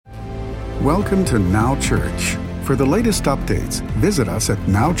Welcome to Now Church. For the latest updates, visit us at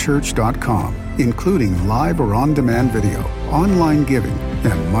nowchurch.com, including live or on-demand video, online giving,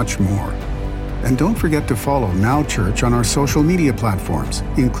 and much more. And don't forget to follow Now Church on our social media platforms,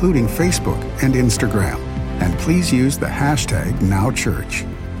 including Facebook and Instagram. And please use the hashtag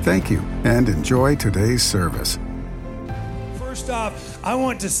NowChurch. Thank you, and enjoy today's service. First off, I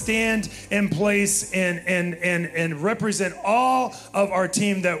want to stand in place and represent all of our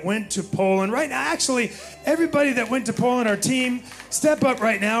team that went to Poland. Right now, actually, everybody that went to Poland, our team, step up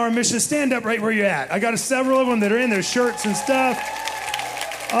right now. Our mission, stand up right where you're at. I got several of them that are in their shirts and stuff.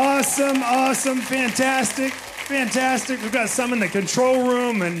 Awesome, fantastic. We've got some in the control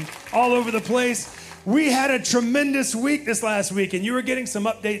room and all over the place. We had a tremendous week this last week, and you were getting some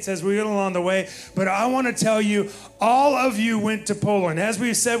updates as we went along the way. But I want to tell you, all of you went to Poland. As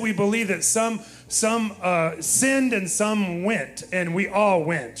we said, we believe that some sinned and some went, and we all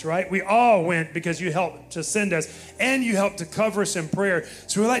went, right? We all went because you helped to send us, and you helped to cover us in prayer.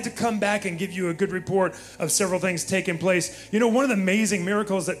 So we'd like to come back and give you a good report of several things taking place. You know, one of the amazing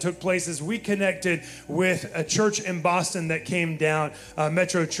miracles that took place is we connected with a church in Boston that came down,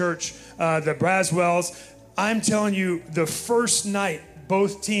 Metro Church, the Braswells. I'm telling you, the first night,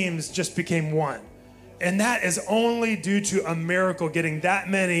 both teams just became one. And that is only due to a miracle, getting that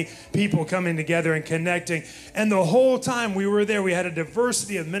many people coming together and connecting. And the whole time we were there, we had a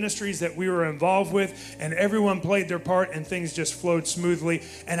diversity of ministries that we were involved with, and everyone played their part, and things just flowed smoothly.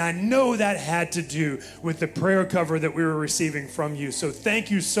 And I know that had to do with the prayer cover that we were receiving from you. So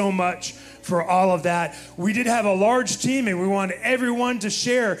thank you so much for all of that. We did have a large team, and we wanted everyone to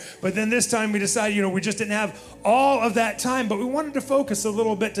share. But then this time we decided, we just didn't have all of that time, but we wanted to focus a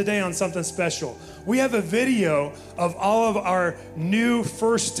little bit today on something special. We have a video of all of our new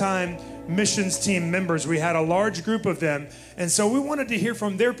first-time missions team members. We had a large group of them, and so we wanted to hear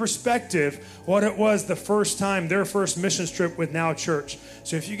from their perspective what it was the first time, their first missions trip with Now Church.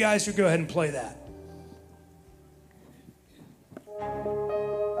 So if you guys would go ahead and play that.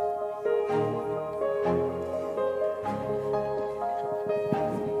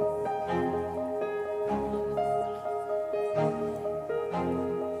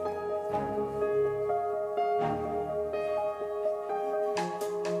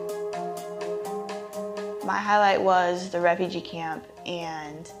 My highlight was the refugee camp,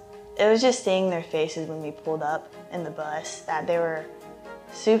 and it was just seeing their faces when we pulled up in the bus, that they were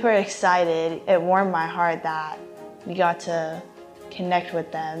super excited. It warmed my heart that we got to connect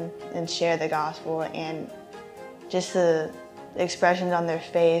with them and share the gospel, and just the expressions on their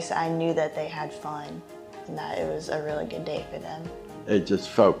face, I knew that they had fun and that it was a really good day for them. It just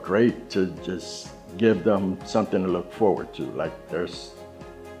felt great to just give them something to look forward to. Like there's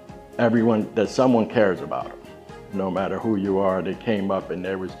that someone cares about them. No matter who you are, they came up and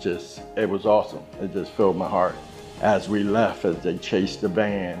it was awesome. It just filled my heart. As we left, as they chased the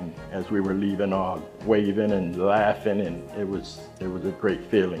van, as we were leaving, all waving and laughing, and it was a great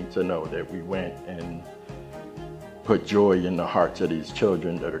feeling to know that we went and put joy in the hearts of these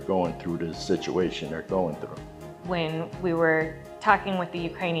children that are going through this situation they're going through. When we were talking with the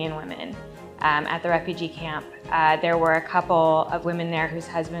Ukrainian women at the refugee camp, there were a couple of women there whose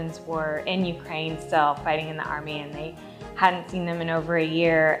husbands were in Ukraine still fighting in the army, and they hadn't seen them in over a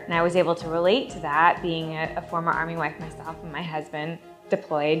year. And I was able to relate to that, being a former army wife myself, and my husband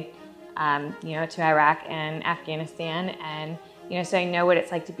deployed to Iraq and Afghanistan. And so I know what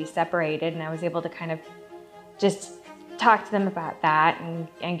it's like to be separated, and I was able to kind of just talk to them about that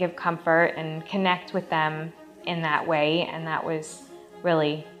and give comfort and connect with them in that way. And that was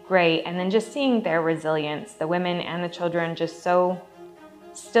really great. And then just seeing their resilience, the women and the children just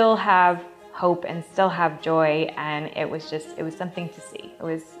still have hope and still have joy, and it was something to see.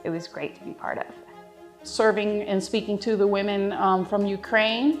 It was great to be part of. Serving and speaking to the women from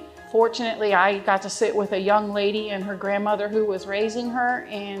Ukraine. Fortunately, I got to sit with a young lady and her grandmother who was raising her,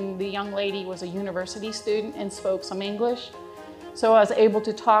 and the young lady was a university student and spoke some English. So I was able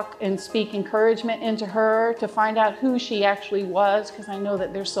to talk and speak encouragement into her to find out who she actually was, because I know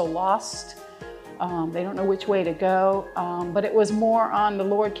that they're so lost. They don't know which way to go. But it was more on, the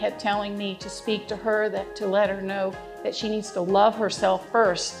Lord kept telling me to speak to her, to let her know that she needs to love herself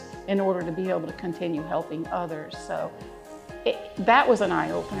first in order to be able to continue helping others. So that was an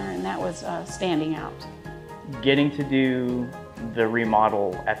eye-opener, and that was standing out. Getting to do the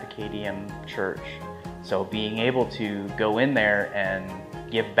remodel at the KDM church. So being able to go in there and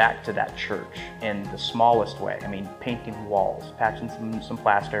give back to that church in the smallest way. I mean, painting walls, patching some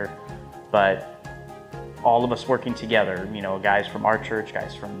plaster, but all of us working together, guys from our church,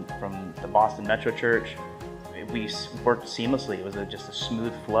 guys from the Boston Metro Church, we worked seamlessly. It was just a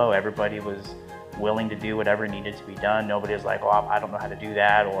smooth flow. Everybody was willing to do whatever needed to be done. Nobody was like, oh, I don't know how to do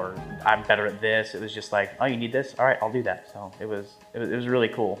that, or I'm better at this. It was just like, oh, you need this? All right, I'll do that. So it was really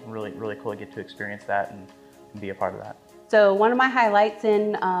cool, really cool to get to experience that and be a part of that. So one of my highlights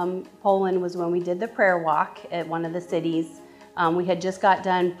in Poland was when we did the prayer walk at one of the cities. We had just got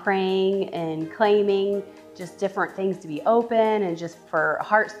done praying and claiming just different things to be open and just for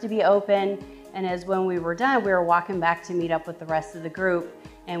hearts to be open. And as when we were done, we were walking back to meet up with the rest of the group,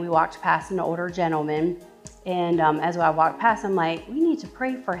 and we walked past an older gentleman. And as I walked past, I'm like, we need to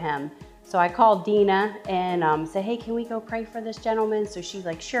pray for him. So I called Dina and said, hey, can we go pray for this gentleman? So she's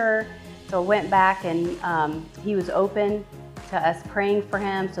like, sure. So I went back, and he was open to us praying for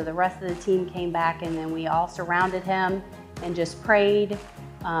him. So the rest of the team came back, and then we all surrounded him and just prayed.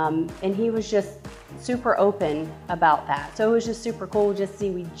 And he was just super open about that. So it was just super cool just to see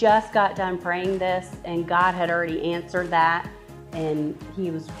we just got done praying this, and God had already answered that, and he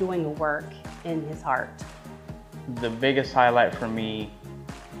was doing a work in his heart. The biggest highlight for me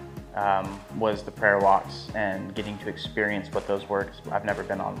was the prayer walks and getting to experience what those were. I've never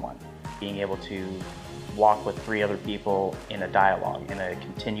been on one. Being able to walk with 3 other people in a dialogue, in a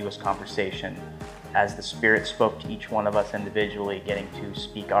continuous conversation, as the Spirit spoke to each one of us individually, getting to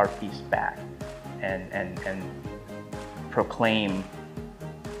speak our piece back and proclaim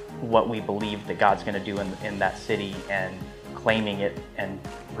what we believe that God's going to do in that city, and claiming it and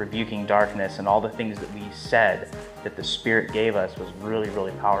rebuking darkness, and all the things that we said that the Spirit gave us was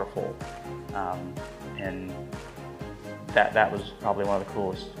really powerful. And that was probably one of the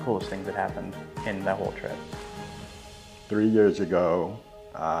coolest things that happened in that whole trip. 3 years ago,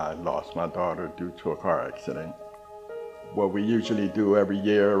 I lost my daughter due to a car accident. What we usually do every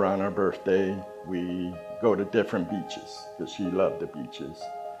year around her birthday, we go to different beaches, because she loved the beaches.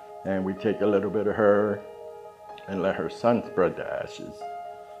 And we take a little bit of her and let her son spread the ashes.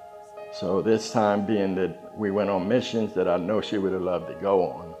 So this time, being that we went on missions that I know she would have loved to go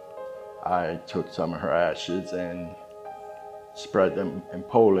on, I took some of her ashes and spread them in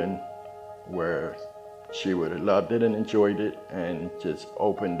Poland, where she would have loved it and enjoyed it, and just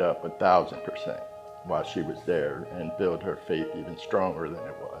opened up 1,000% while she was there, and built her faith even stronger than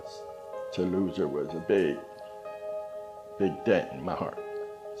it was. To lose her was a big dent in my heart.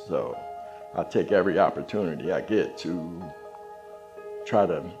 So I take every opportunity I get to try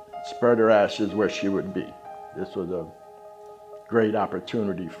to spread her ashes where she would be. This was a great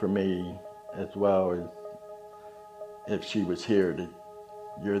opportunity for me, as well as if she was here, that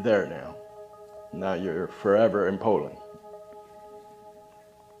you're there now. Now you're forever in Poland.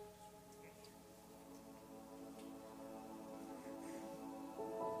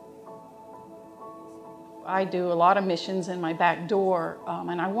 I do a lot of missions in my back door,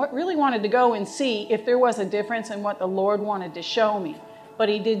 and I really wanted to go and see if there was a difference in what the Lord wanted to show me. But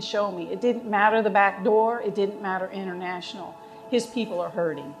He did show me. It didn't matter the back door. It didn't matter international. His people are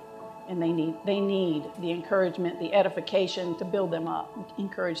hurting, and they need the encouragement, the edification to build them up,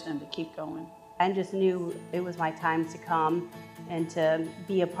 encourage them to keep going. I just knew it was my time to come and to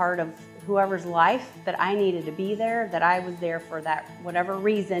be a part of whoever's life, that I needed to be there, that I was there for that whatever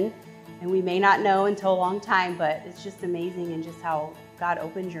reason. And we may not know until a long time, but it's just amazing, and just how God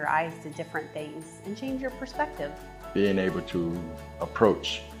opens your eyes to different things and change your perspective. Being able to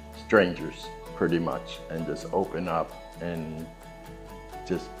approach strangers pretty much, and just open up and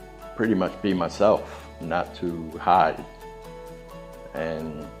just pretty much be myself, not to hide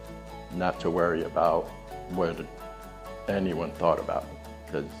and not to worry about what anyone thought about me,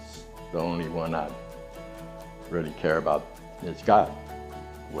 because the only one I really care about is God.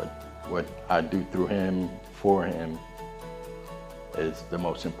 What I do through Him, for Him, is the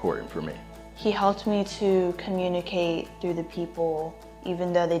most important for me. He helped me to communicate through the people.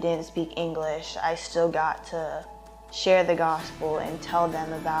 Even though they didn't speak English, I still got to share the gospel and tell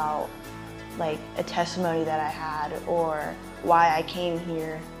them about like a testimony that I had, or why I came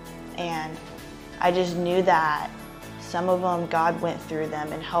here. And I just knew that some of them, God went through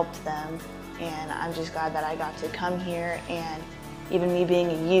them and helped them. And I'm just glad that I got to come here, and even me being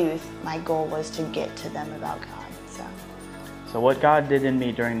a youth, my goal was to get to them about God. So what God did in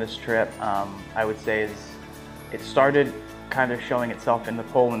me during this trip, I would say, is it started kind of showing itself in the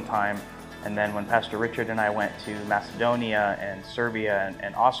Poland time, and then when Pastor Richard and I went to Macedonia and Serbia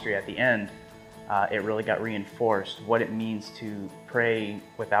and Austria at the end, it really got reinforced what it means to pray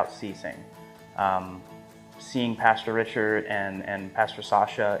without ceasing. Seeing Pastor Richard and Pastor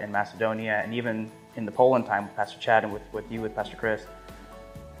Sasha in Macedonia, and even in the Poland time with Pastor Chad and with you, with Pastor Chris,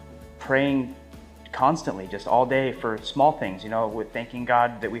 praying constantly, just all day, for small things, with thanking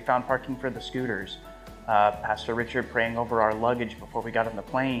God that we found parking for the scooters, Pastor Richard praying over our luggage before we got on the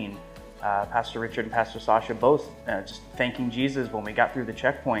plane, Pastor Richard and Pastor Sasha both just thanking Jesus when we got through the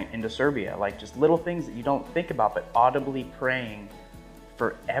checkpoint into Serbia. Like just little things that you don't think about, but audibly praying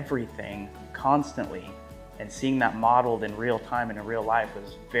for everything constantly and seeing that modeled in real time and in real life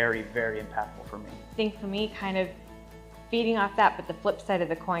was very, very impactful for me. I think for me, kind of feeding off that, but the flip side of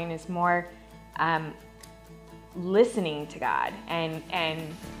the coin is more listening to God and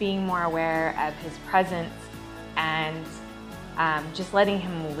being more aware of His presence and just letting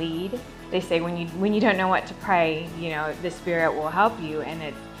Him lead. They say when you don't know what to pray, the Spirit will help you, and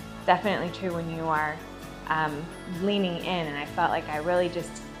it's definitely true when you are leaning in. And I felt like I really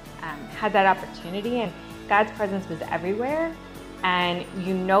just had that opportunity, and God's presence was everywhere, and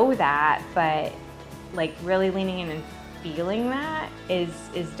that, but like really leaning in and feeling that is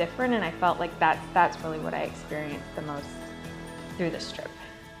different, and I felt like that's really what I experienced the most through this trip.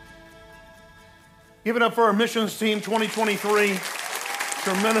 Give it up for our missions team 2023.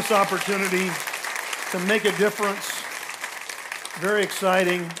 Tremendous opportunity to make a difference. Very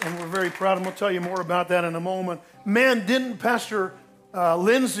exciting, and we're very proud, and we'll tell you more about that in a moment. Man, didn't Pastor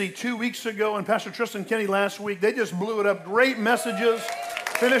Lindsay 2 weeks ago and Pastor Tristan Kenny last week, they just blew it up. Great messages.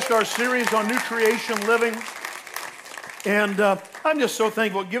 Finished our series on new creation living. And I'm just so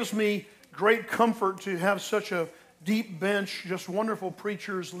thankful. It gives me great comfort to have such a deep bench, just wonderful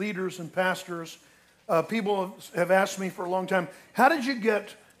preachers, leaders, and pastors. People have asked me for a long time, how did you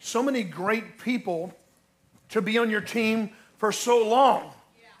get so many great people to be on your team for so long?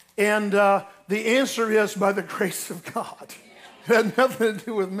 And the answer is by the grace of God. It had nothing to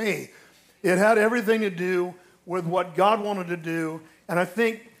do with me. It had everything to do with what God wanted to do. And I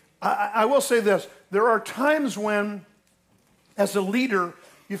think, I will say this, there are times when, as a leader,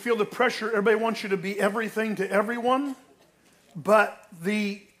 you feel the pressure, everybody wants you to be everything to everyone,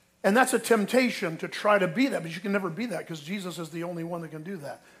 and that's a temptation to try to be that, but you can never be that because Jesus is the only one that can do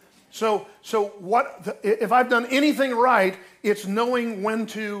that. So if I've done anything right, it's knowing when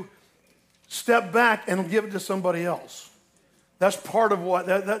to step back and give it to somebody else. That's part of what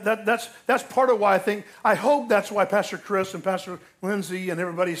that's part of why I hope that's why Pastor Chris and Pastor Lindsay and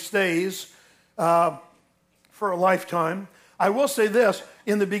everybody stays for a lifetime. I will say this: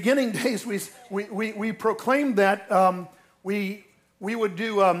 in the beginning days, we proclaimed that we would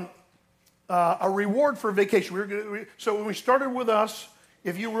do a reward for vacation. So when we started with us,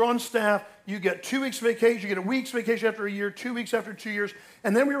 if you were on staff, you get 2 weeks vacation, you get a week's vacation after a year, 2 weeks after 2 years,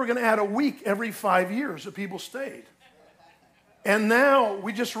 and then we were going to add a week every 5 years that people stayed. And now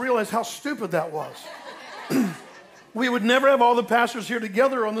we just realized how stupid that was. We would never have all the pastors here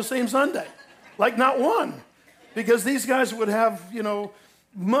together on the same Sunday, like not one, because these guys would have,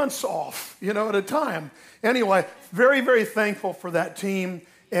 months off, at a time. Anyway, very, very thankful for that team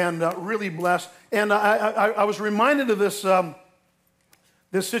and really blessed. And I was reminded of this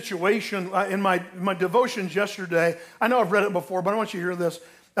this situation in my devotions yesterday. I know I've read it before, but I want you to hear this.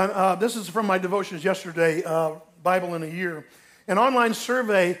 This is from my devotions yesterday, Bible in a Year. An online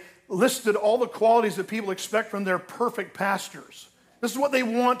survey listed all the qualities that people expect from their perfect pastors. This is what they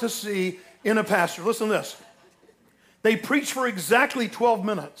want to see in a pastor. Listen to this. They preach for exactly 12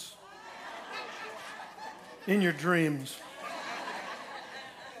 minutes. In your dreams.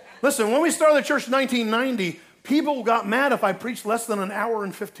 Listen, when we started the church in 1990, people got mad if I preached less than an hour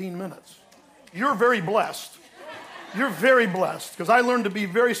and 15 minutes. You're very blessed. You're very blessed, because I learned to be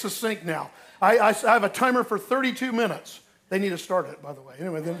very succinct now. I have a timer for 32 minutes. They need to start it, by the way.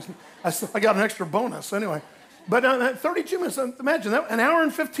 Anyway, then I got an extra bonus. Anyway, but 32 minutes, imagine that, an hour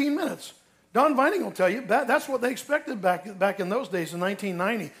and 15 minutes. Don Vining will tell you that's what they expected back in those days in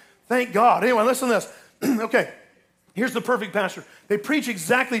 1990. Thank God. Anyway, listen to this. Okay, here's the perfect pastor. They preach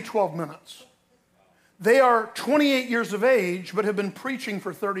exactly 12 minutes. They are 28 years of age, but have been preaching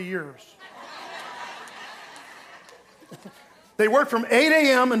for 30 years. They work from 8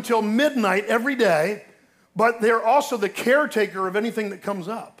 a.m. until midnight every day, but they're also the caretaker of anything that comes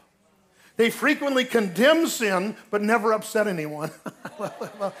up. They frequently condemn sin, but never upset anyone.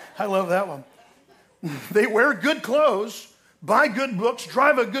 I love that one. They wear good clothes, buy good books,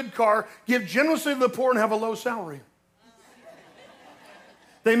 drive a good car, give generously to the poor, and have a low salary.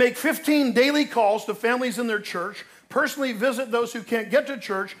 They make 15 daily calls to families in their church, personally visit those who can't get to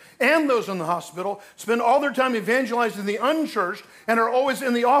church and those in the hospital, spend all their time evangelizing the unchurched, and are always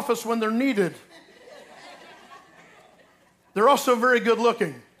in the office when they're needed. They're also very good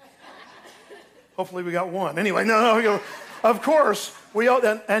looking. Hopefully we got one. Anyway, no. Of course, we all,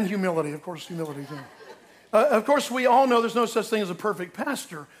 and humility, of course, humility. Of course, we all know there's no such thing as a perfect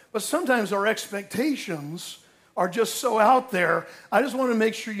pastor, but sometimes our expectations are just so out there. I just want to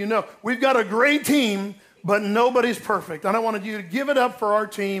make sure you know, we've got a great team, but nobody's perfect. And I wanted you to give it up for our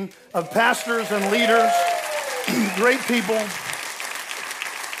team of pastors and leaders, great people.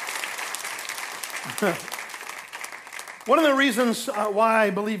 One of the reasons why I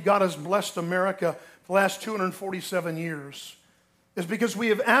believe God has blessed America the last 247 years is because we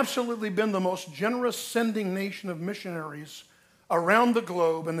have absolutely been the most generous sending nation of missionaries around the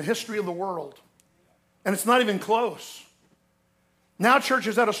globe in the history of the world. And it's not even close. Now Church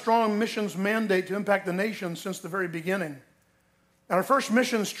has had a strong missions mandate to impact the nation since the very beginning. And our first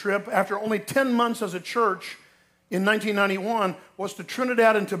missions trip, after only 10 months as a church in 1991, was to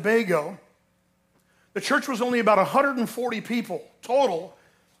Trinidad and Tobago. The church was only about 140 people total.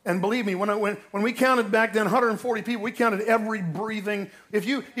 And believe me, when we counted back then 140 people, we counted every breathing. If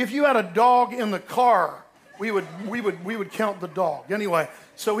you had a dog in the car, we would count the dog. Anyway,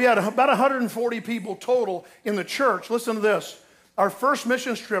 so we had about 140 people total in the church. Listen to this. Our first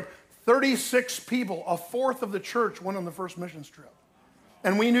missions trip, 36 people, a fourth of the church went on the first missions trip.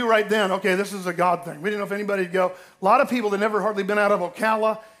 And we knew right then, okay, this is a God thing. We didn't know if anybody would go. A lot of people that never hardly been out of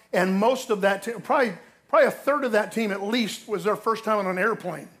Ocala, and most of that, probably a third of that team at least was their first time on an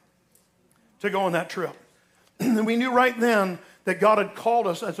airplane to go on that trip. And we knew right then that God had called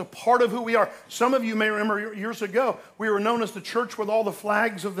us as a part of who we are. Some of you may remember years ago, we were known as the church with all the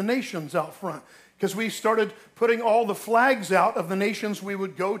flags of the nations out front, because we started putting all the flags out of the nations we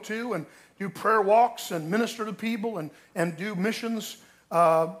would go to and do prayer walks and minister to people and do missions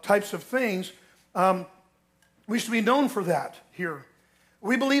types of things. We used to be known for that here.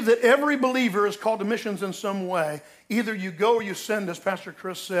 We believe that every believer is called to missions in some way. Either you go or you send, as Pastor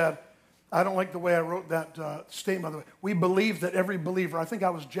Chris said. I don't like the way I wrote that statement, by the way. We believe that every believer, I think I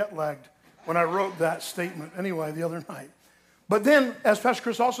was jet-lagged when I wrote that statement anyway the other night. But then, as Pastor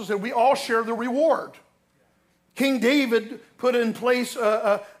Chris also said, we all share the reward. King David put in place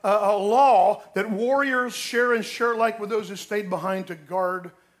a law that warriors share and share alike with those who stayed behind to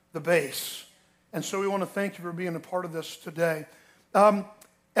guard the base. And so we want to thank you for being a part of this today.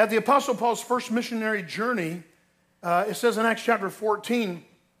 At the Apostle Paul's first missionary journey, it says in Acts chapter 14,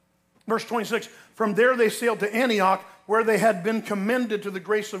 verse 26, from there they sailed to Antioch, where they had been commended to the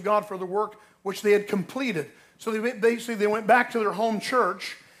grace of God for the work which they had completed. So they went back to their home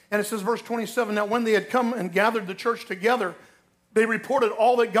church, and it says, verse 27, now when they had come and gathered the church together, they reported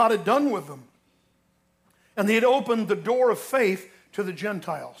all that God had done with them. And they had opened the door of faith to the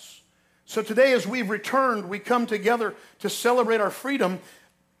Gentiles. So today, as we've returned, we come together to celebrate our freedom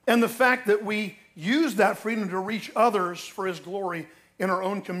and the fact that we use that freedom to reach others for His glory in our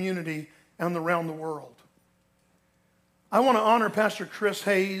own community and around the world. I want to honor Pastor Chris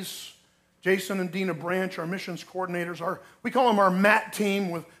Hayes, Jason and Dina Branch, our missions coordinators. We call them our MAT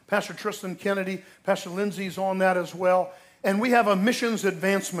team with Pastor Tristan Kennedy. Pastor Lindsay's on that as well. And we have a missions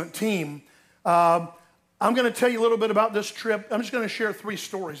advancement team. I'm going to tell you a little bit about this trip. I'm just going to share 3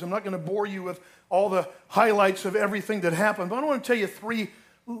 stories. I'm not going to bore you with all the highlights of everything that happened, but I want to tell you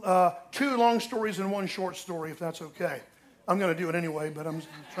 2 long stories and 1 short story, if that's okay. I'm going to do it anyway, but I'm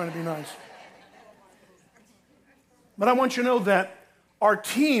trying to be nice. But I want you to know that our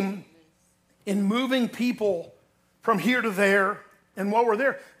team, in moving people from here to there, and while we're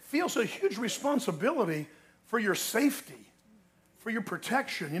there, feels a huge responsibility for your safety, for your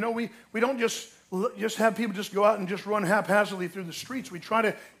protection. You know, we don't just have people just go out and just run haphazardly through the streets. We try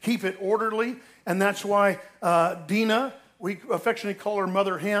to keep it orderly, and that's why Dina, we affectionately call her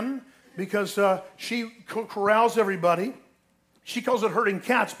Mother Hen, because she corrals everybody. She calls it herding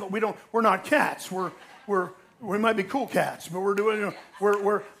cats, but we're not cats. We might be cool cats, but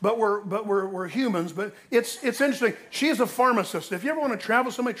we're humans. But it's interesting. She is a pharmacist. If you ever want to travel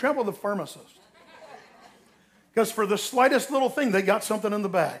with somebody, travel with a pharmacist. Because for the slightest little thing, they got something in the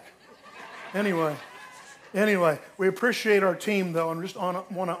bag. Anyway, we appreciate our team, though, and just want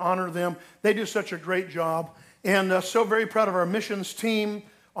to honor them. They do such a great job. And so very proud of our missions team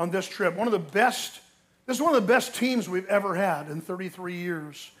on this trip. This is one of the best teams we've ever had in 33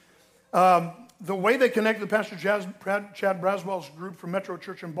 years. The way they connected Pastor Chad Braswell's group from Metro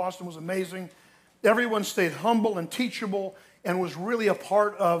Church in Boston was amazing. Everyone stayed humble and teachable and was really a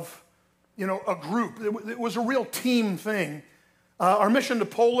part of, a group. It was a real team thing. Our mission to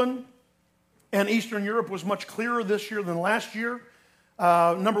Poland and Eastern Europe was much clearer this year than last year.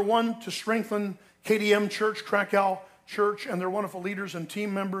 Number 1, to strengthen KDM Church, Krakow Church, and their wonderful leaders and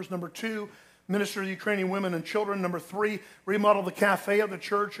team members. Number 2, minister to Ukrainian women and children. Number 3, remodel the cafe of the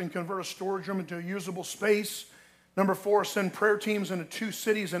church and convert a storage room into a usable space. Number 4, send prayer teams into 2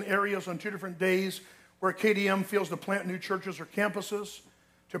 cities and areas on 2 different days where KDM feels to plant new churches or campuses.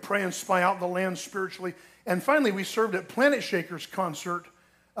 to pray and spy out the land spiritually. And finally, we served at Planet Shakers concert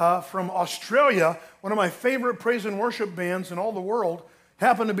from Australia. One of my favorite praise and worship bands in all the world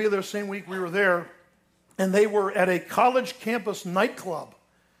happened to be there the same week we were there. And they were at a college campus nightclub.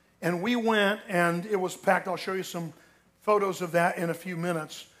 And we went, and it was packed. I'll show you some photos of that in a few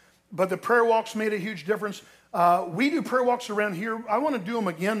minutes. But the prayer walks made a huge difference. We do prayer walks around here. I want to do them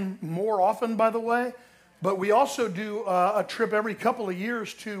again more often, by the way. But we also do a trip every couple of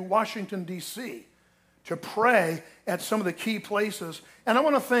years to Washington, D.C. to pray at some of the key places. And I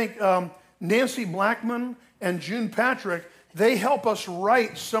want to thank Nancy Blackman and June Patrick. They help us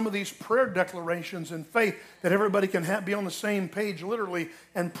write some of these prayer declarations in faith that everybody can be on the same page, literally,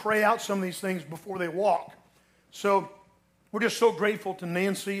 and pray out some of these things before they walk. So we're just so grateful to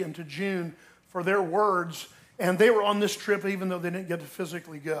Nancy and to June for their words. And they were on this trip even though they didn't get to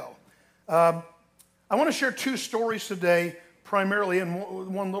physically go. I want to share two stories today, primarily,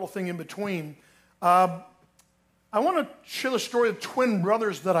 and one little thing in between. I want to share the story of twin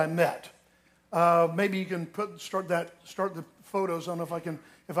brothers that I met. Maybe you can start the photos. I don't know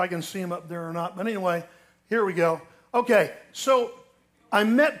if I can see them up there or not. But anyway, here we go. Okay, so I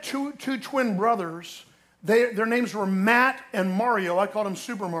met two twin brothers. Their names were Matt and Mario. I called them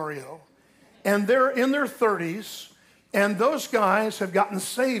Super Mario. And they're in their 30s. And those guys have gotten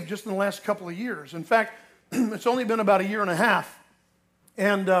saved just in the last couple of years. In fact, it's only been about a year and a half.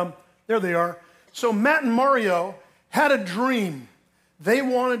 And there they are. So Matt and Mario had a dream. They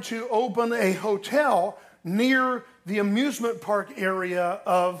wanted to open a hotel near the amusement park area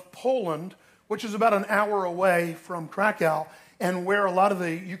of Poland, which is about an hour away from Krakow, and where a lot of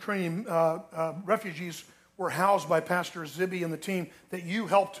the Ukrainian refugees were housed by Pastor Zibby and the team that you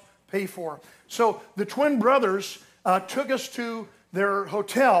helped pay for. So the twin brothers took us to their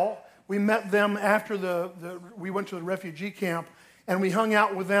hotel. We met them after we went to the refugee camp, and we hung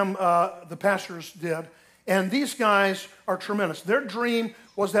out with them, the pastors did. And these guys are tremendous. Their dream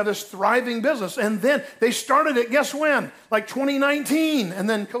was to have this thriving business. And then they started it, guess when? Like 2019, and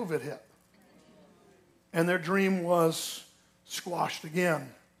then COVID hit. And their dream was squashed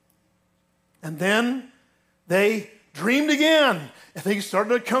again. And then they dreamed again. And things started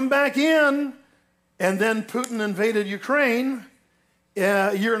to come back in. And then Putin invaded Ukraine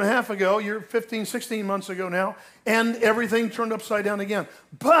a year and a half ago, 15, 16 months ago now, and everything turned upside down again.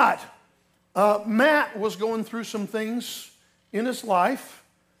 But Matt was going through some things in his life,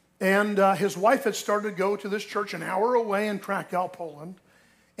 and his wife had started to go to this church an hour away in Krakow, Poland.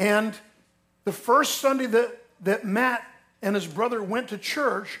 And the first Sunday that Matt and his brother went to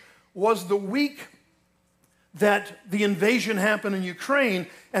church was the week that the invasion happened in Ukraine,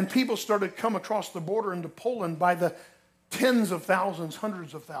 and people started to come across the border into Poland by the tens of thousands,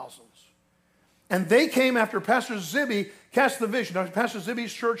 hundreds of thousands. And they came after Pastor Zibby cast the vision. Now, Pastor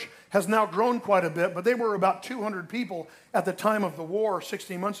Zibby's church has now grown quite a bit, but they were about 200 people at the time of the war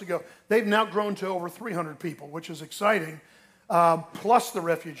 16 months ago. They've now grown to over 300 people, which is exciting, plus the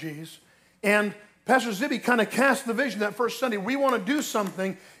refugees. And Pastor Zibby kind of cast the vision that first Sunday. We want to do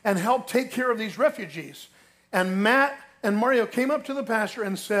something and help take care of these refugees. And Matt and Mario came up to the pastor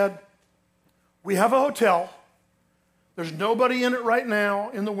and said, we have a hotel. There's nobody in it right now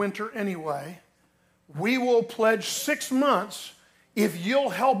in the winter anyway. We will pledge 6 months if you'll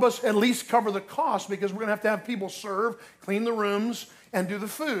help us at least cover the cost, because we're going to have people serve, clean the rooms, and do the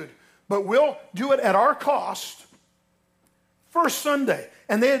food. But we'll do it at our cost first Sunday.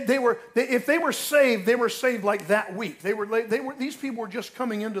 And if they were saved, they were saved like that week. These people were just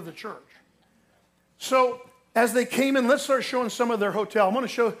coming into the church. So as they came in, let's start showing some of their hotel. I'm going to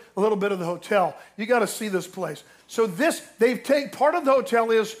show a little bit of the hotel. You got to see this place. So part of the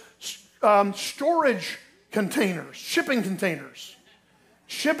hotel is storage containers, shipping containers.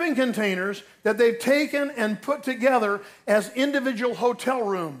 Shipping containers that they've taken and put together as individual hotel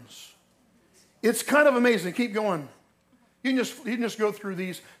rooms. It's kind of amazing. Keep going. You can just go through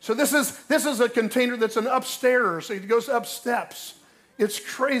these. So this is a container that's an upstairs. So it goes up steps. It's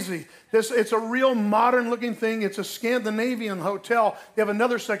crazy. It's a real modern looking thing. It's a Scandinavian hotel. They have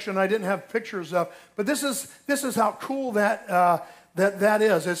another section I didn't have pictures of. But this is how cool that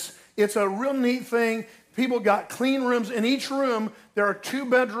is. It's a real neat thing. People got clean rooms. In each room, there are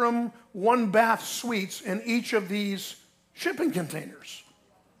 2-bedroom, 1-bath suites in each of these shipping containers.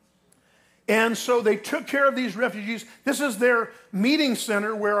 And so they took care of these refugees. This is their meeting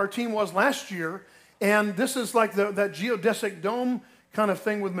center where our team was last year. And this is like that geodesic dome kind of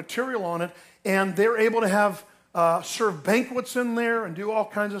thing with material on it. And they're able to have serve banquets in there and do all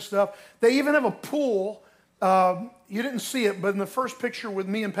kinds of stuff. They even have a pool. You didn't see it, but in the first picture with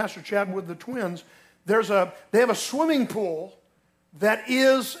me and Pastor Chad with the twins, they have a swimming pool that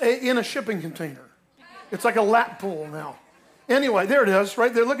is in a shipping container. It's like a lap pool now. Anyway, there it is,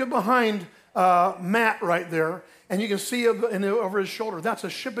 right there. Look at behind Matt right there, and you can see over his shoulder. That's a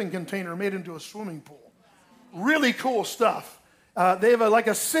shipping container made into a swimming pool. Really cool stuff. They have like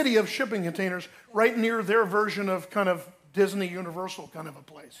a city of shipping containers right near their version of kind of Disney Universal kind of a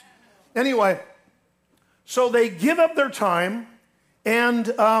place. Anyway, so they give up their time,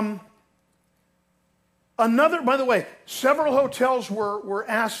 and by the way, several hotels were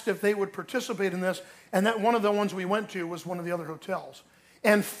asked if they would participate in this, and that one of the ones we went to was one of the other hotels.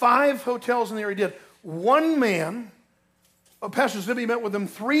 And 5 hotels in the area did. One man, Pastor Zibby met with them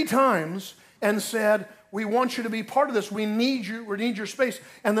 3 times and said, we want you to be part of this. We need you. We need your space.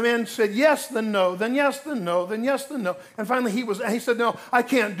 And the man said, yes, then no, then yes, then no, then yes, then no. And finally he said, no, I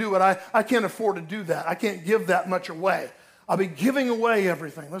can't do it. I can't afford to do that. I can't give that much away. I'll be giving away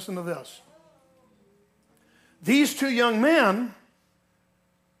everything. Listen to this. These 2 young men,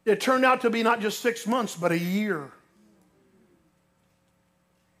 it turned out to be not just 6 months, but a year.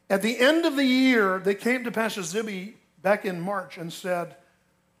 At the end of the year, they came to Pastor Zibby back in March and said,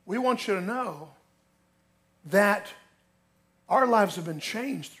 we want you to know that our lives have been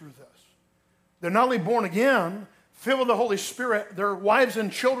changed through this. They're not only born again, filled with the Holy Spirit, their wives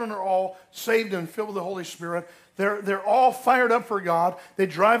and children are all saved and filled with the Holy Spirit. They're all fired up for God. They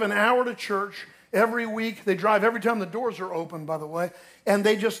drive an hour to church every week. They drive every time the doors are open, by the way. And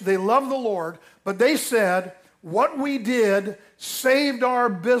they love the Lord. But they said, what we did saved our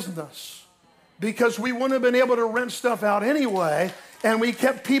business because we wouldn't have been able to rent stuff out anyway. And we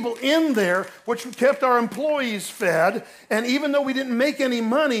kept people in there, which kept our employees fed. And even though we didn't make any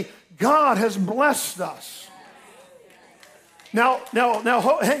money, God has blessed us. Now,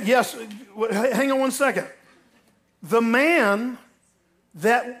 yes, hang on one second. The man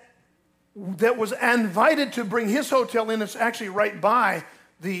that was invited to bring his hotel in, it's actually right by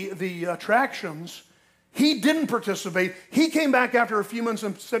the attractions, he didn't participate. He came back after a few months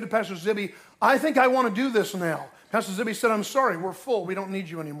and said to Pastor Zibby, I think I want to do this now. Pastor Zibby said, I'm sorry, we're full. We don't need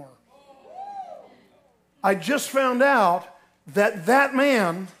you anymore. I just found out that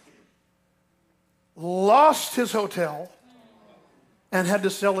man lost his hotel and had to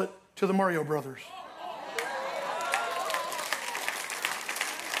sell it to the Mario Brothers.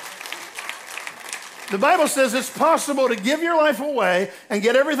 The Bible says it's possible to give your life away and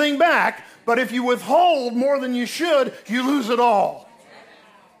get everything back, but if you withhold more than you should, you lose it all.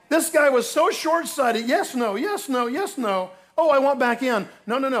 This guy was so short-sighted. Yes, no, yes, no, yes, no. Oh, I want back in.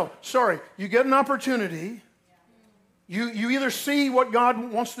 No. Sorry. You get an opportunity. You either see what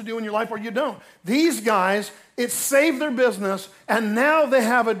God wants to do in your life or you don't. These guys, it saved their business, and now they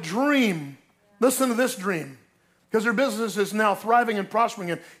have a dream. Listen to this dream, because their business is now thriving and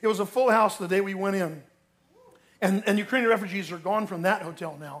prospering. And it was a full house the day we went in. And Ukrainian refugees are gone from that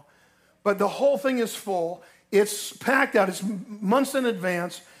hotel now. But the whole thing is full. It's packed out. It's months in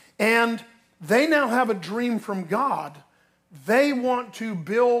advance. And they now have a dream from God. They want to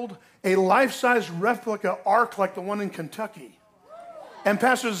build a life-size replica ark like the one in Kentucky. And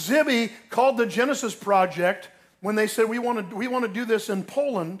Pastor Zibby called the Genesis Project when they said, we want to do this in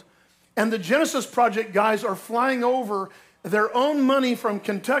Poland. And the Genesis Project guys are flying over their own money from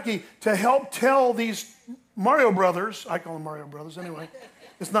Kentucky to help tell these Mario Brothers, I call them Mario Brothers anyway.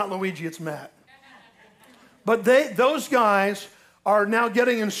 It's not Luigi, it's Matt. But those guys are now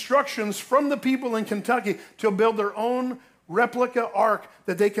getting instructions from the people in Kentucky to build their own replica ark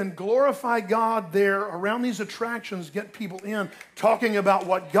that they can glorify God there around these attractions, get people in, talking about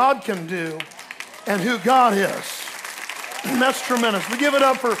what God can do and who God is. And that's tremendous. We give it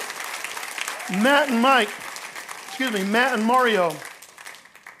up for Matt and Mario.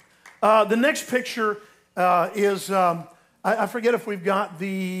 The next picture is, I forget if we've got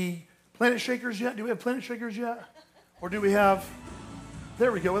the Planet Shakers yet. Do we have Planet Shakers yet? Or do we have,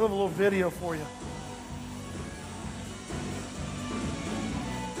 there we go, we'll have a little video for you.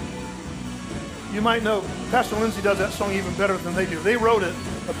 You might know, Pastor Lindsay does that song even better than they do. They wrote it,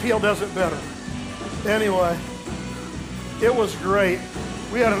 but PL does it better. Anyway, it was great.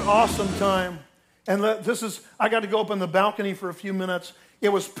 We had an awesome time. And I got to go up on the balcony for a few minutes. It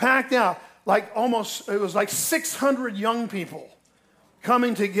was packed out, it was like 600 young people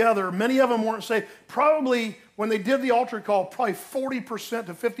coming together. Many of them weren't saved. Probably, when they did the altar call, probably 40%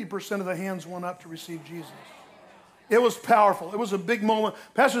 to 50% of the hands went up to receive Jesus. It was powerful. It was a big moment.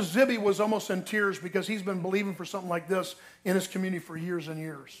 Pastor Zibby was almost in tears because he's been believing for something like this in his community for years and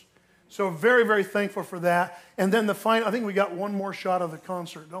years. So very, very thankful for that. And then I think we got one more shot of the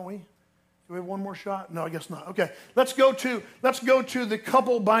concert, don't we? Do we have one more shot? No, I guess not. Okay, let's go to the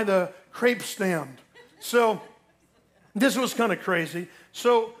couple by the crepe stand. So this was kind of crazy.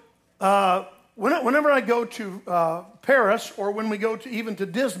 So whenever I go to Paris, or when we go to even to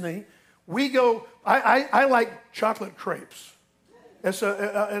Disney, we go. I like chocolate crepes. It's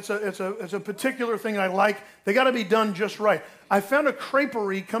a particular thing I like. They got to be done just right. I found a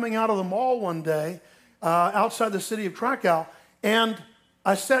creperie coming out of the mall one day outside the city of Krakow, and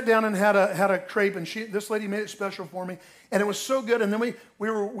I sat down and had a crepe, and this lady made it special for me, and it was so good. And then we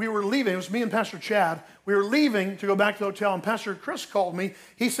were leaving. It was me and Pastor Chad. We were leaving to go back to the hotel, and Pastor Chris called me.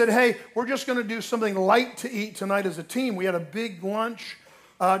 He said, "Hey, we're just going to do something light to eat tonight as a team. We had a big lunch.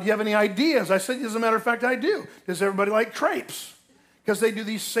 Do you have any ideas?" I said, "As a matter of fact, I do. Does everybody like crepes?" Because they do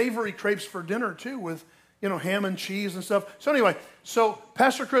these savory crepes for dinner too, with ham and cheese and stuff. So anyway,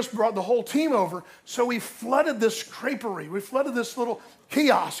 Pastor Chris brought the whole team over. So we flooded this creperie. We flooded this little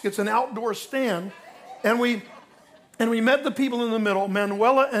kiosk. It's an outdoor stand, and we met the people in the middle,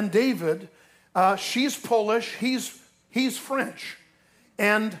 Manuela and David. She's Polish. He's French,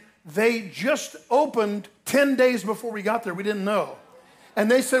 and they just opened 10 days before we got there. We didn't know,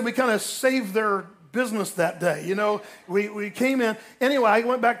 and they said we kind of saved their business that day. We came in. Anyway, I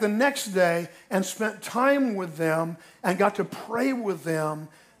went back the next day and spent time with them and got to pray with them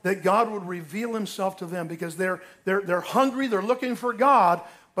that God would reveal himself to them, because they're hungry, they're looking for God,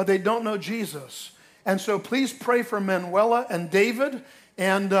 but they don't know Jesus. And so please pray for Manuela and David.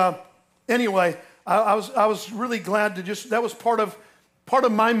 And anyway, I was really glad to that was part of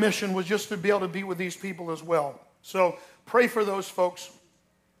my mission, was just to be able to be with these people as well. So pray for those folks.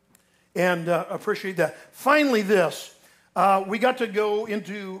 And appreciate that. Finally, we got to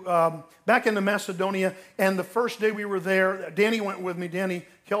go back into Macedonia, and the first day we were there, Danny went with me, Danny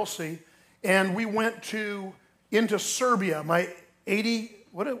Kelsey, and we went into Serbia. My 80,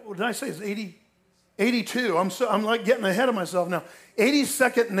 what did I say? It's 82. I'm like getting ahead of myself now.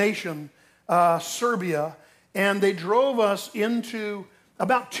 82nd nation, Serbia, and they drove us into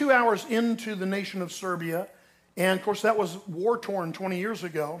about 2 hours into the nation of Serbia, and of course that was war-torn 20 years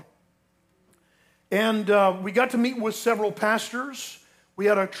ago. And we got to meet with several pastors. We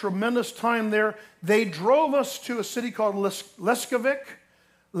had a tremendous time there. They drove us to a city called Leskovic,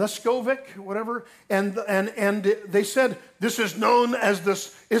 whatever. And they said, this is known as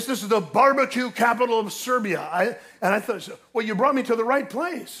this is the barbecue capital of Serbia. And I thought, well, you brought me to the right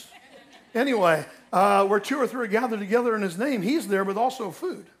place. Anyway, where two or three are gathered together in his name, he's there with also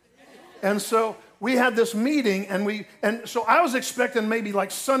food. And so we had this meeting, and so I was expecting maybe like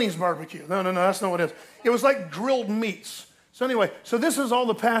Sonny's barbecue. No, that's not what it is. It was like grilled meats. So anyway, this is all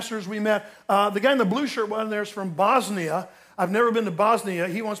the pastors we met. The guy in the blue shirt one there is from Bosnia. I've never been to Bosnia.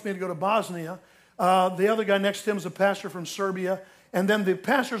 He wants me to go to Bosnia. The other guy next to him is a pastor from Serbia. And then the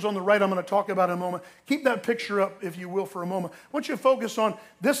pastors on the right I'm going to talk about in a moment. Keep that picture up, if you will, for a moment. I want you to focus on,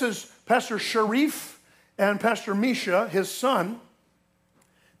 this is Pastor Sharif and Pastor Misha, his son.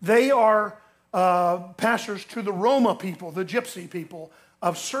 They are pastors to the Roma people, the gypsy people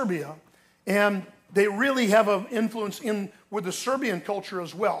of Serbia. And they really have an influence with the Serbian culture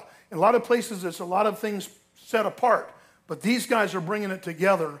as well. In a lot of places, it's a lot of things set apart. But these guys are bringing it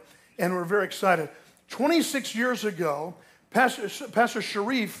together, and we're very excited. 26 years ago, Pastor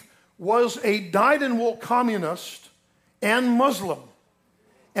Sharif was a dyed-in-wool communist and Muslim.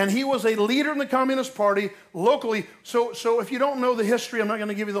 And he was a leader in the Communist Party locally. So if you don't know the history, I'm not going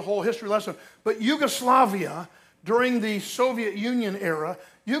to give you the whole history lesson. But Yugoslavia, during the Soviet Union era,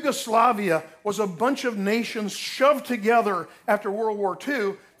 Yugoslavia was a bunch of nations shoved together after World War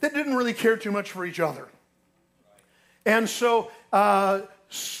II that didn't really care too much for each other. And so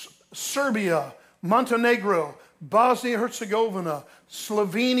Serbia, Montenegro, Bosnia-Herzegovina,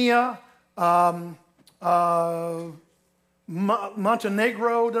 Slovenia,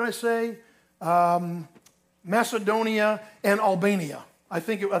 Montenegro, did I say? Macedonia, and Albania. I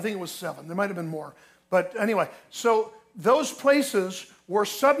think it was 7. There might have been more. But anyway, so those places were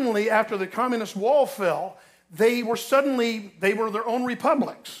suddenly, after the communist wall fell, they were their own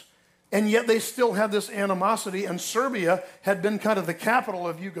republics. And yet they still had this animosity, and Serbia had been kind of the capital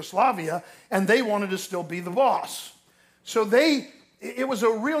of Yugoslavia, and they wanted to still be the boss. So it was a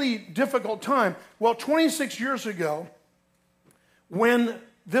really difficult time. Well, 26 years ago,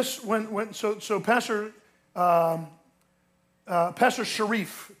 Pastor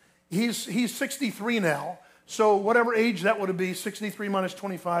Sharif, he's 63 now. So whatever age that would be, 63 minus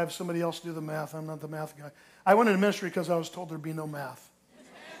 25, somebody else do the math. I'm not the math guy. I went into ministry because I was told there'd be no math.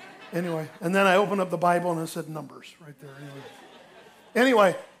 Anyway, and then I opened up the Bible and it said numbers right there.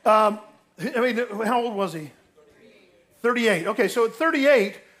 Anyway, how old was he? 38. Okay, so at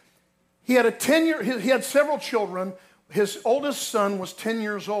 38, he had several children. His oldest son was 10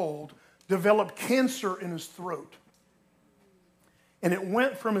 years old, developed cancer in his throat. and it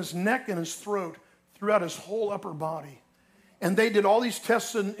went from his neck and his throat throughout his whole upper body. And they did all these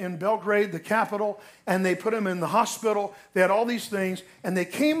tests in Belgrade, the capital, and they put him in the hospital. They had all these things, and they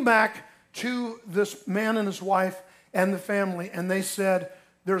came back to this man and his wife and the family, and they said,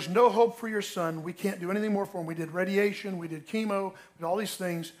 there's no hope for your son. We can't do anything more for him. We did radiation, we did chemo, we did all these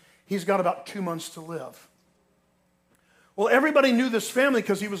things. He's got about 2 months to live. Well, everybody knew this family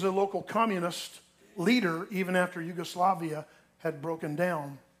because he was a local communist leader even after Yugoslavia had broken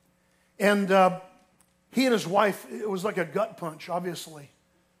down. And he and his wife, it was like a gut punch, obviously,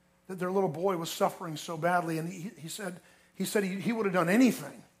 that their little boy was suffering so badly. And he said he would have done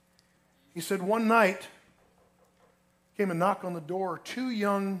anything. He said one night, came a knock on the door. 2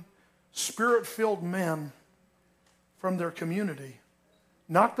 young, spirit-filled men from their community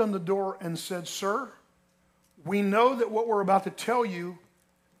knocked on the door and said, sir, we know that what we're about to tell you,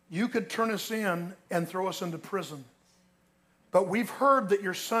 you could turn us in and throw us into prison. But we've heard that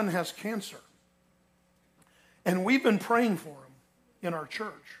your son has cancer. And we've been praying for him in our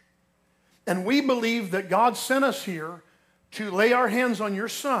church. And we believe that God sent us here to lay our hands on your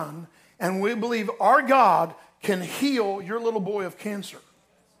son, and we believe our God can heal your little boy of cancer.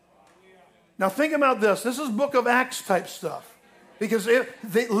 Now think about this. This is Book of Acts type stuff. Because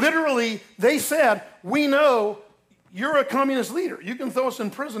they said, we know you're a communist leader. You can throw us in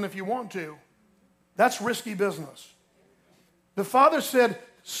prison if you want to. That's risky business. The father said,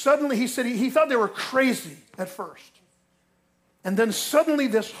 suddenly, he said he thought they were crazy at first. And then suddenly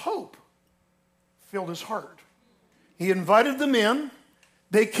this hope filled his heart. He invited them in.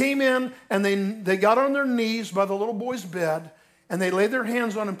 They came in and they got on their knees by the little boy's bed and they laid their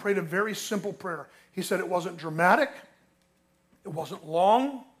hands on him and prayed a very simple prayer. He said it wasn't dramatic. It wasn't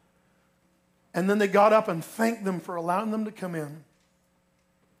long. And then they got up and thanked them for allowing them to come in.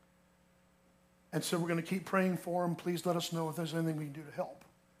 And said, we're going to keep praying for him. Please let us know if there's anything we can do to help.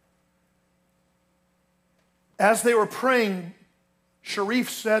 As they were praying, Sharif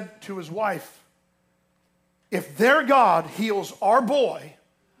said to his wife, if their God heals our boy,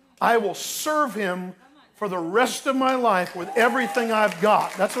 I will serve him for the rest of my life with everything I've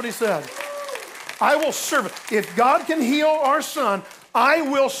got. That's what he said. I will serve it. If God can heal our son, I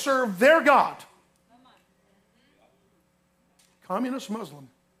will serve their God. Communist Muslim.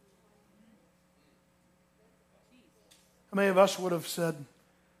 How many of us would have said,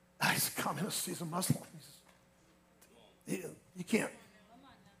 he's a communist, he's a Muslim. You can't.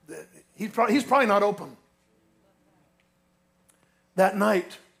 He's probably not open. That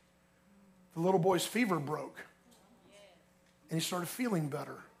night, the little boy's fever broke. And he started feeling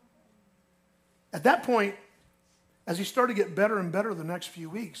better. At that point, as he started to get better and better the next few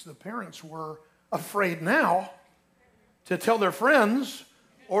weeks, the parents were afraid now to tell their friends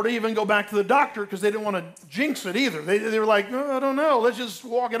or to even go back to the doctor because they didn't want to jinx it either. They were like, no, I don't know, let's just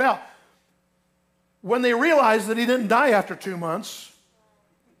walk it out. When they realized that he didn't die after 2 months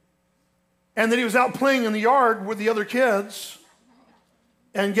and that he was out playing in the yard with the other kids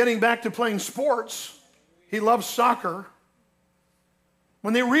and getting back to playing sports, he loves soccer.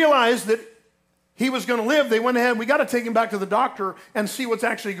 When they realized that he was going to live, they went ahead, we got to take him back to the doctor and see what's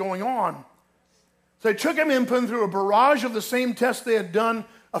actually going on. So they took him in, put him through a barrage of the same tests they had done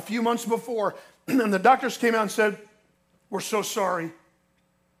a few months before. And the doctors came out and said, we're so sorry.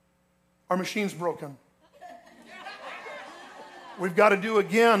 Our machine's broken. We've got to do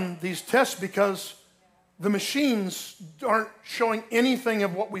again these tests because the machines aren't showing anything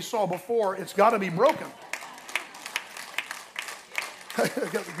of what we saw before. It's got to be broken. I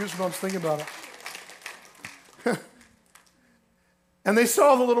got the goosebumps thinking about it. And they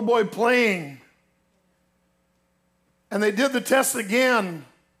saw the little boy playing. And they did the tests again.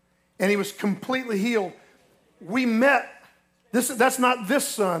 And he was completely healed. We met, that's not this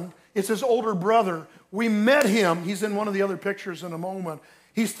son, it's his older brother. We met him. He's in one of the other pictures in a moment.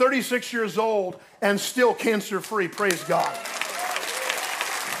 He's 36 years old and still cancer-free. Praise God.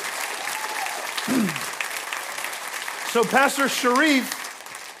 So Pastor Sharif,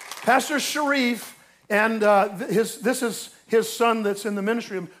 and this is his son that's in the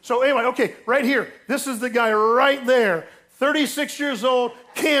ministry. So anyway, okay, right here. This is the guy right there. 36 years old,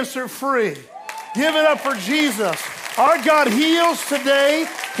 cancer-free. Give it up for Jesus. Our God heals today.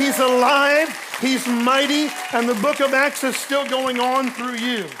 He's alive. He's mighty. And the book of Acts is still going on through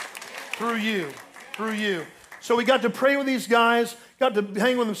you. Through you. Through you. So we got to pray with these guys. Got to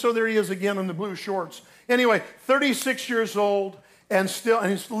hang with them. So there he is again in the blue shorts. Anyway, 36 years old. And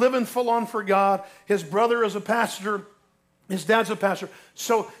he's living full on for God. His brother is a pastor. His dad's a pastor.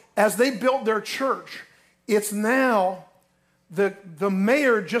 So as they built their church, it's now, the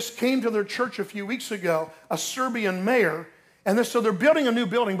mayor just came to their church a few weeks ago, a Serbian mayor, And so they're building a new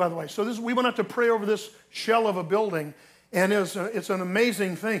building, by the way. So we went out to pray over this shell of a building, and it's an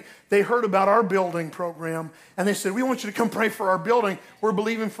amazing thing. They heard about our building program, and they said, we want you to come pray for our building. We're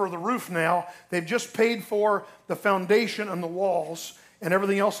believing for the roof now. They've just paid for the foundation and the walls, and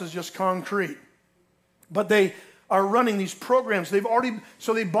everything else is just concrete. But they are running these programs. They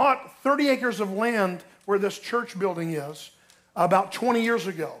bought 30 acres of land where this church building is about 20 years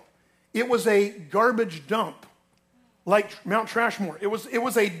ago. It was a garbage dump, like Mount Trashmore. It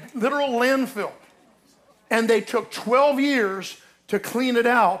was a literal landfill. And they took 12 years to clean it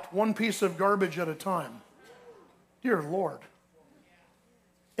out, one piece of garbage at a time. Dear Lord.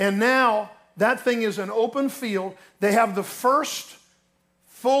 And now that thing is an open field. They have the first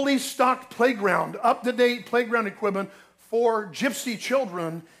fully stocked playground, up-to-date playground equipment for gypsy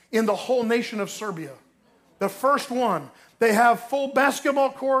children in the whole nation of Serbia. The first one. They have full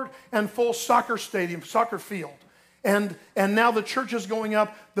basketball court and full soccer field. And now the church is going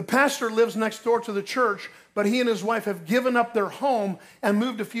up. The pastor lives next door to the church, but he and his wife have given up their home and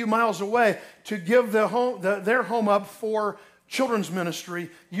moved a few miles away to give their home up for children's ministry,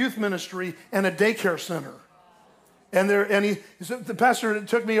 youth ministry, and a daycare center. And the pastor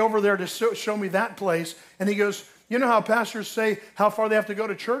took me over there to show me that place, and he goes, you know how pastors say how far they have to go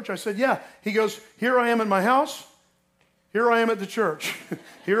to church? I said, yeah. He goes, here I am at my house, here I am at the church.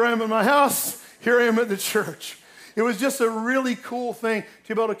 Here I am at my house, here I am at the church. It was just a really cool thing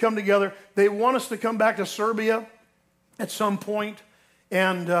to be able to come together. They want us to come back to Serbia at some point,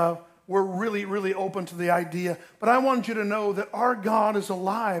 and we're really, really open to the idea. But I want you to know that our God is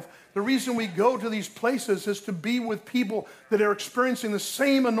alive. The reason we go to these places is to be with people that are experiencing the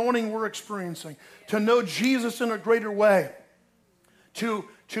same anointing we're experiencing, to know Jesus in a greater way, to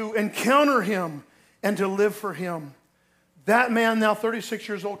encounter him and to live for him. That man, now 36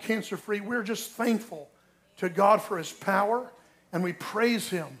 years old, cancer-free, we're just thankful to God for his power, and we praise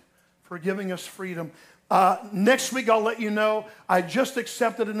him for giving us freedom. Next week, I'll let you know, I just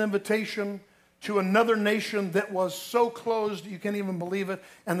accepted an invitation to another nation that was so closed, you can't even believe it,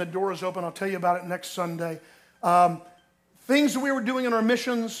 and the door is open. I'll tell you about it next Sunday. Things that we were doing in our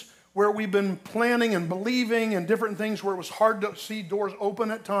missions where we've been planning and believing and different things where it was hard to see doors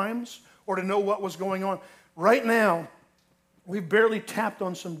open at times or to know what was going on. Right now, we've barely tapped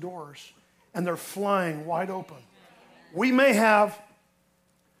on some doors, and they're flying wide open. We may have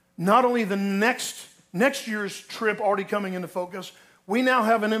not only the next year's trip already coming into focus, we now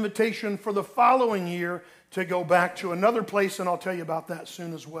have an invitation for the following year to go back to another place, and I'll tell you about that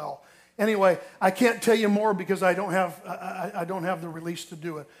soon as well. Anyway, I can't tell you more because I don't have the release to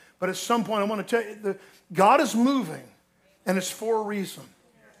do it. But at some point, I want to tell you that God is moving, and it's for a reason.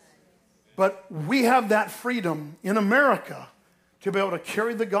 But we have that freedom in America to be able to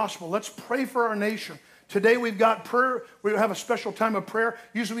carry the gospel. Let's pray for our nation. Today we've got prayer. We have a special time of prayer.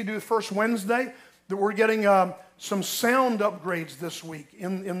 Usually we do the first Wednesday. That we're getting some sound upgrades this week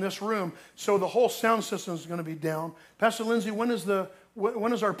in this room. So the whole sound system is going to be down. Pastor Lindsay, when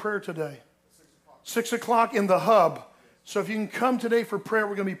is our prayer today? 6 o'clock in the hub. So if you can come today for prayer,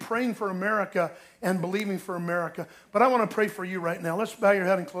 we're going to be praying for America and believing for America. But I want to pray for you right now. Let's bow your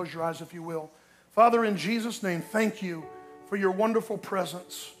head and close your eyes if you will. Father, in Jesus' name, thank you for your wonderful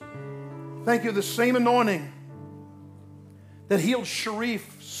presence. Thank you, the same anointing that healed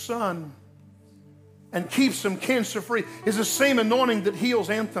Sharif's son and keeps him cancer-free is the same anointing that heals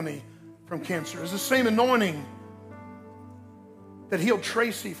Anthony from cancer. It's the same anointing that healed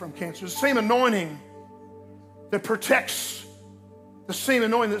Tracy from cancer. It's the same anointing that protects, the same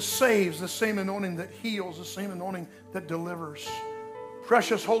anointing that saves, the same anointing that heals, the same anointing that delivers.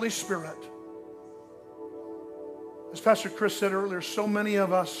 Precious Holy Spirit, as Pastor Chris said earlier, so many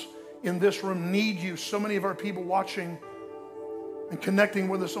of us in this room need you. So many of our people watching and connecting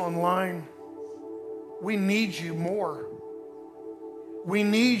with us online, we need you more. We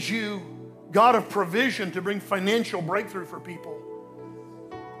need you, God of provision, to bring financial breakthrough for people.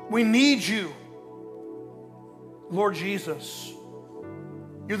 We need you, Lord Jesus.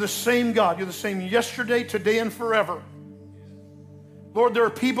 You're the same God. You're the same yesterday, today, and forever. Lord, there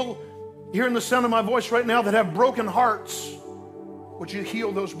are people hearing the sound of my voice right now that have broken hearts. Would you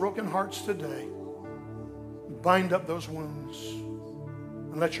heal those broken hearts today? Bind up those wounds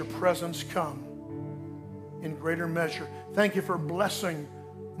and let your presence come in greater measure. Thank you for blessing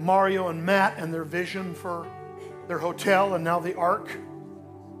Mario and Matt and their vision for their hotel and now the Ark.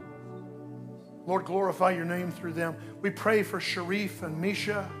 Lord, glorify your name through them. We pray for Sharif and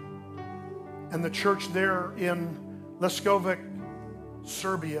Misha and the church there in Leskovac,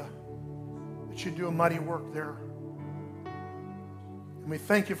 Serbia, that you do a mighty work there. And we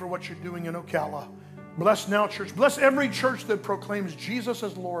thank you for what you're doing in Ocala. Bless Now Church. Bless every church that proclaims Jesus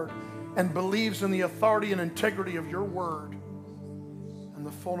as Lord and believes in the authority and integrity of your word and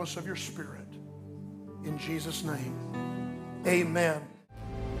the fullness of your Spirit. In Jesus' name, amen.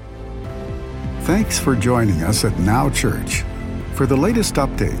 Thanks for joining us at Now Church. For the latest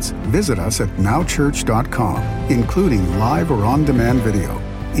updates, visit us at nowchurch.com, including live or on-demand video,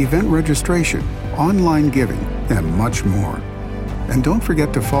 event registration, online giving, and much more. And don't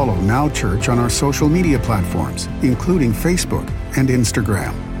forget to follow Now Church on our social media platforms, including Facebook and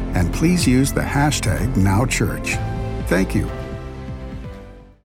Instagram. And please use the hashtag NowChurch. Thank you.